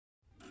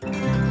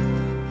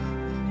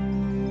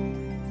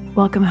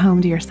Welcome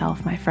home to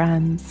yourself, my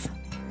friends.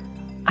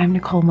 I'm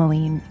Nicole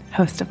Meline,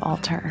 host of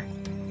Altar,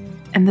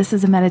 and this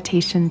is a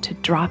meditation to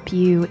drop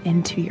you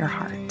into your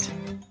heart.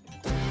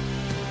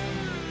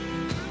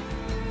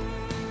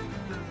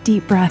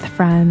 Deep breath,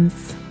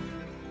 friends,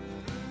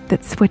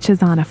 that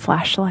switches on a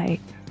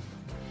flashlight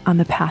on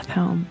the path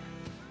home.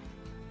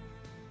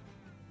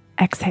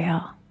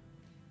 Exhale.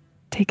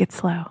 Take it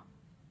slow.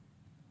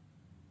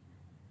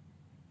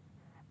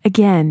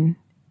 Again,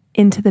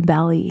 into the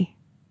belly,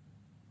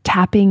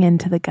 tapping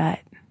into the gut,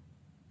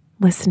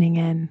 listening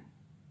in.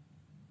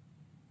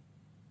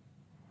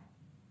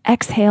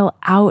 Exhale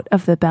out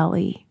of the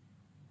belly,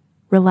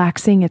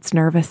 relaxing its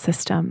nervous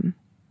system,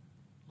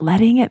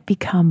 letting it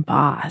become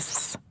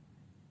boss,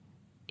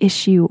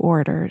 issue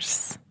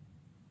orders.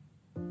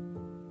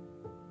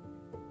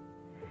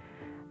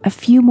 A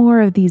few more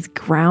of these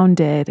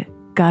grounded,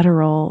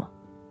 guttural,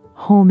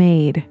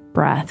 homemade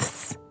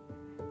breaths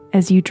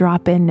as you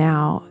drop in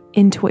now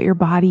into what your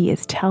body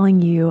is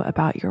telling you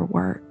about your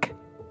work,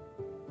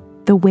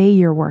 the way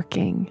you're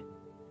working,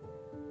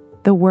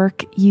 the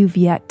work you've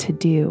yet to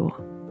do,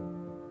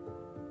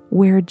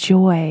 where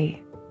joy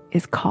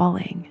is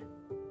calling.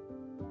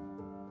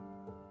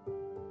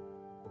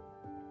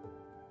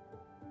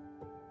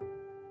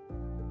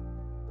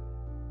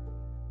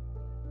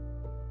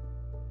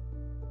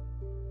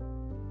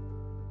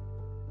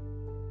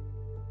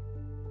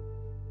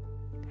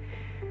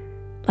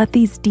 Let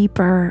these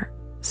deeper,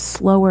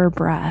 slower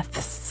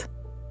breaths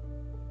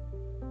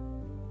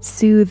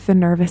soothe the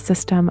nervous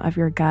system of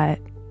your gut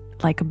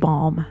like a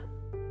balm.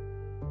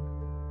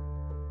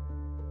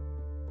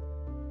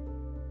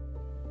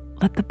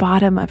 Let the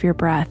bottom of your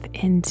breath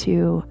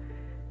into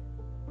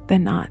the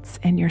knots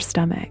in your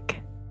stomach.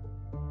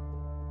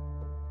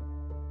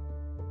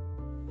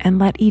 And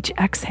let each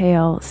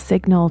exhale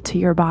signal to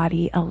your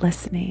body a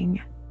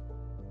listening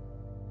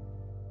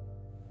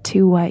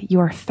to what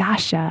your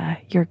fascia,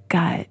 your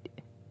gut,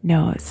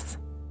 knows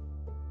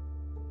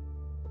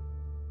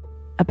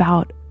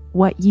about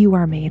what you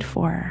are made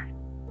for,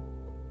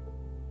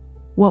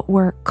 what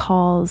work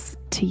calls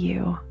to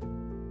you,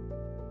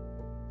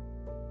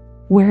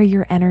 where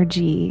your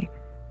energy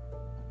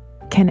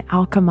can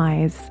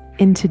alchemize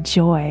into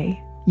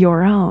joy,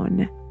 your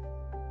own,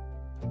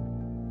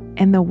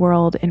 and the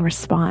world in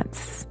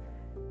response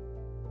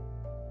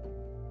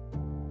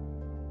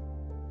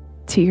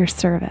to your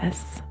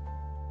service.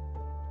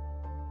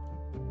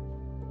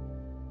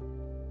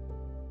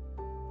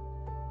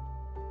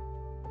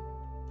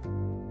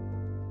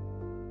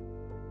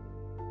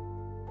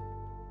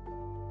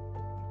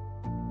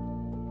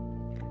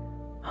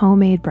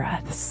 Homemade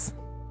breaths,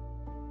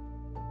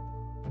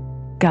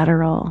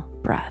 guttural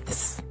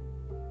breaths,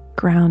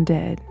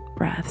 grounded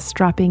breaths,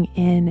 dropping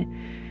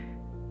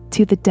in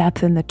to the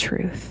depth and the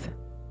truth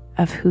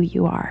of who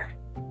you are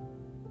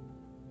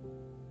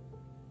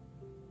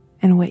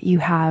and what you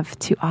have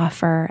to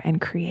offer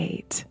and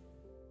create.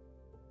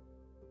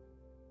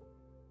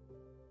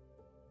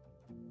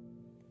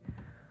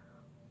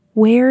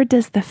 Where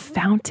does the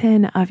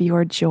fountain of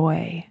your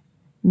joy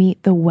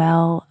meet the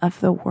well of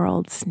the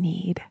world's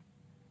need?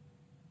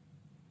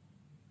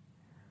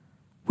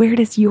 Where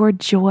does your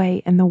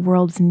joy and the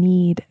world's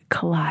need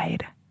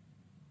collide?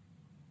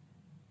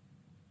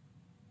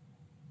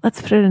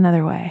 Let's put it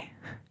another way.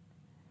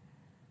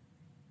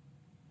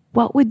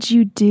 What would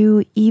you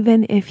do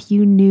even if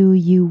you knew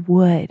you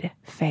would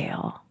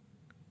fail?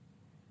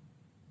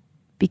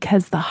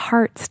 Because the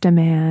heart's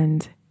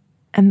demand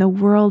and the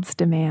world's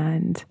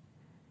demand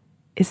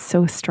is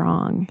so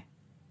strong,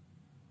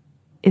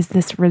 is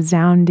this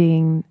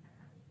resounding,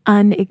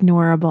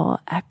 unignorable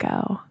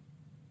echo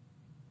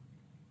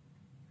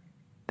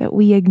that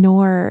we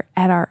ignore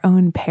at our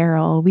own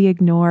peril. We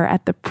ignore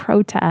at the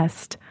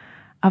protest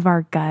of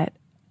our gut,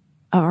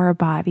 of our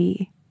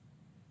body,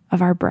 of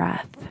our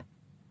breath,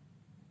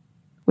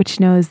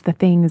 which knows the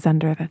things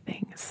under the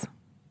things.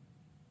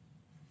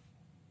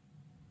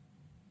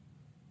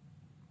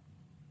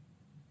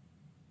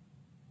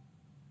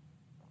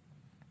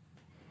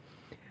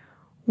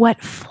 What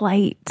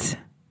flight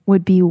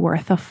would be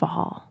worth a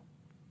fall?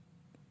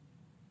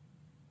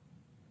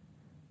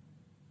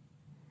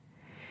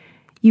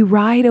 You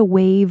ride a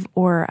wave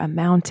or a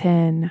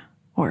mountain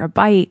or a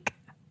bike,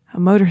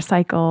 a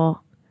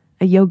motorcycle,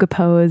 a yoga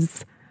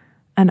pose,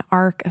 an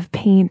arc of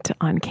paint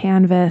on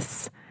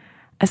canvas,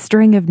 a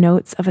string of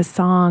notes of a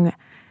song,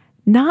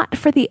 not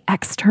for the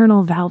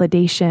external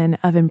validation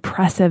of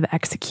impressive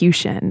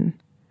execution,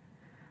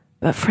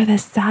 but for the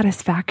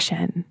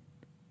satisfaction,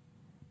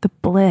 the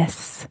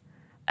bliss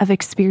of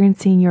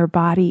experiencing your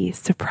body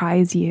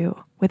surprise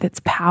you with its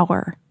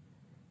power,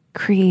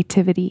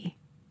 creativity,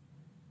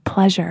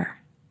 pleasure.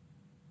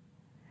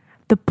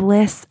 The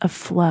bliss of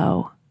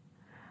flow,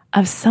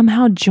 of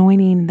somehow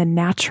joining the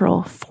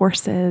natural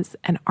forces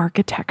and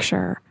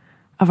architecture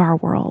of our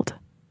world.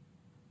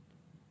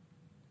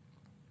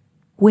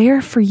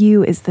 Where for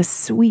you is the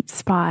sweet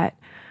spot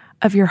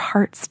of your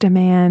heart's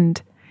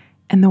demand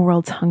and the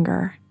world's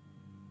hunger?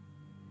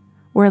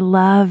 Where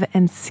love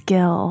and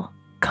skill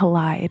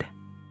collide?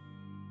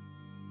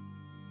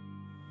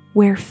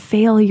 where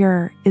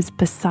failure is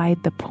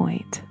beside the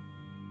point.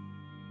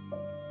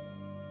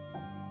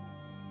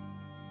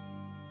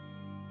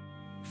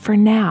 For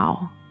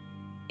now,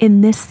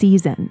 in this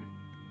season,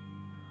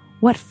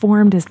 what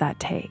form does that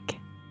take?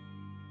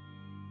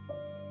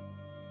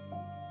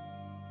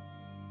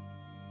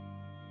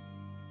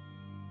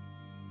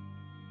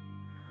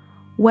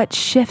 What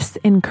shifts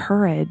in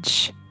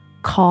courage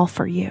call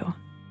for you?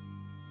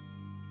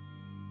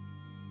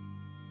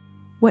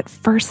 What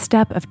first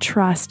step of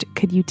trust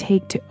could you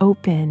take to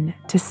open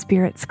to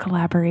Spirit's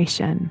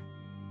collaboration?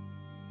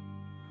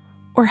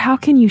 Or how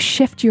can you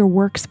shift your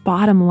work's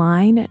bottom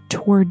line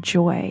toward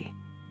joy,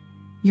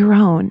 your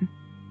own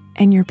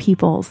and your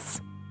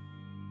people's?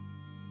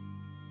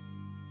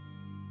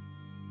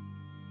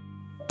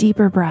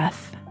 Deeper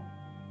breath.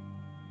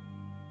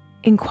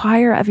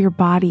 Inquire of your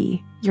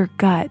body, your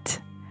gut,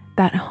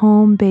 that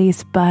home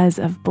base buzz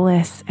of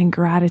bliss and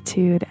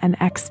gratitude and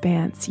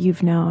expanse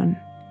you've known.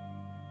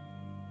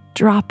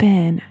 Drop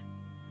in.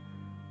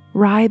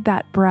 Ride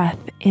that breath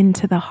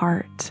into the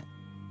heart,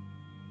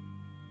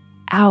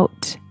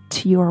 out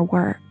to your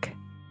work.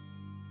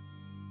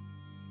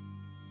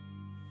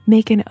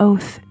 Make an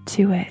oath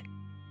to it.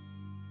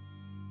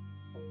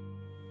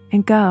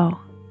 And go.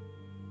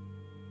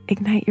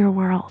 Ignite your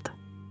world.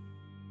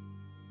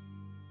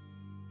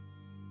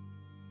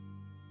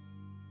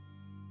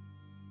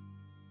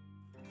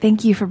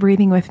 Thank you for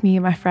breathing with me,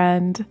 my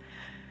friend.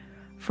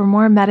 For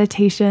more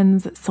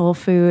meditations, soul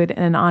food,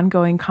 and an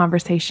ongoing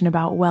conversation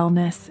about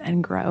wellness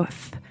and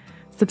growth,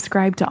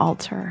 subscribe to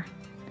Alter.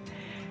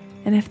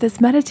 And if this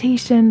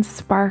meditation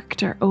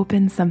sparked or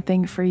opened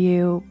something for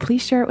you,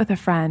 please share it with a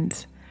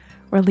friend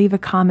or leave a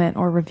comment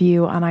or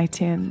review on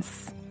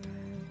iTunes.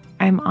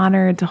 I'm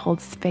honored to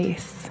hold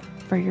space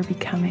for your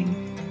becoming.